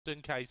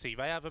and Casey.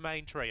 They are the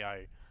main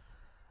trio.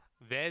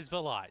 There's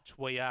the light.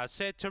 We are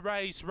set to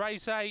race.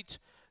 Race 8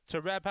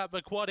 to wrap up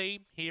the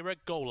quaddie here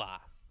at Gawler.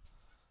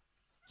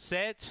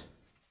 Set.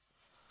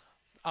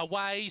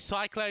 Away,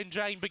 Cyclone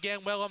Jane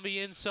began well on the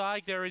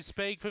inside. There is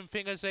speed from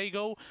Fingers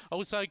Eagle,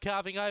 also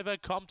carving over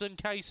Compton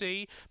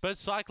Casey, but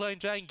Cyclone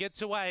Jane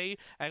gets away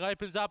and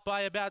opens up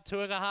by about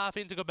 2.5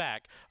 into the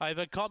back.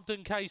 Over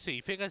Compton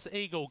Casey, Fingers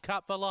Eagle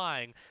cut the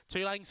line.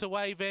 2 lengths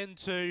away then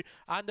to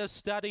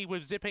Understudy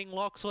with Zipping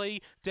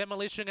Loxley,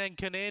 Demolition and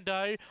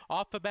Canando.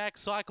 Off the back,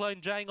 Cyclone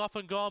Jane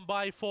often gone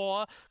by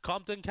 4.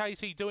 Compton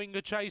Casey doing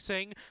the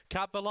chasing.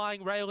 Cut the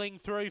line, railing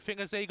through.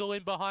 Fingers Eagle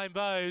in behind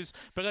those,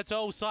 but it's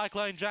all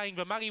Cyclone Jane.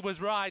 The money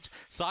was right.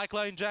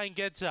 Cyclone Jane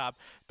gets up.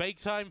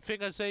 Beaks home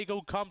Fingers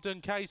Eagle.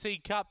 Compton Casey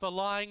cut the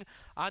line.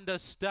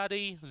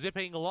 Understudy,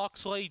 Zipping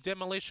Loxley,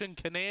 Demolition,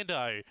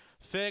 Canando.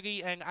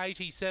 30 and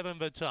 87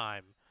 the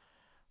time.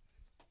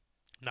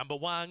 Number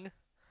 1,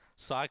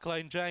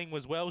 Cyclone Jane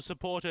was well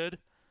supported.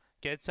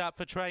 Gets up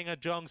for trainer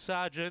John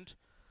Sargent.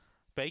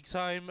 Beaks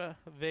home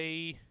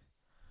the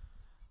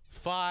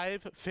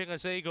 5,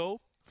 Fingers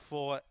Eagle,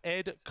 for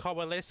Ed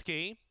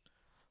Kowaleski.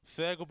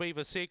 Third will be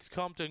the 6,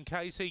 Compton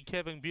Casey,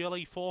 Kevin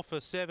Bewley. 4 for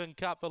 7,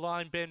 cut the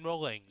line, Ben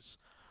Rawlings.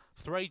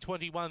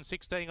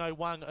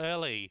 3:21:16:01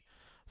 early.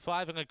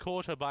 5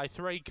 1/4 by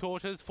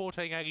 3/4,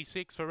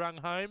 14.86 for rung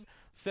home.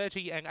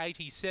 30 and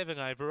 87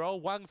 overall.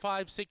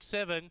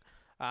 1567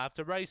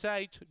 after race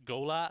 8,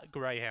 Gawler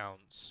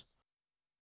Greyhounds.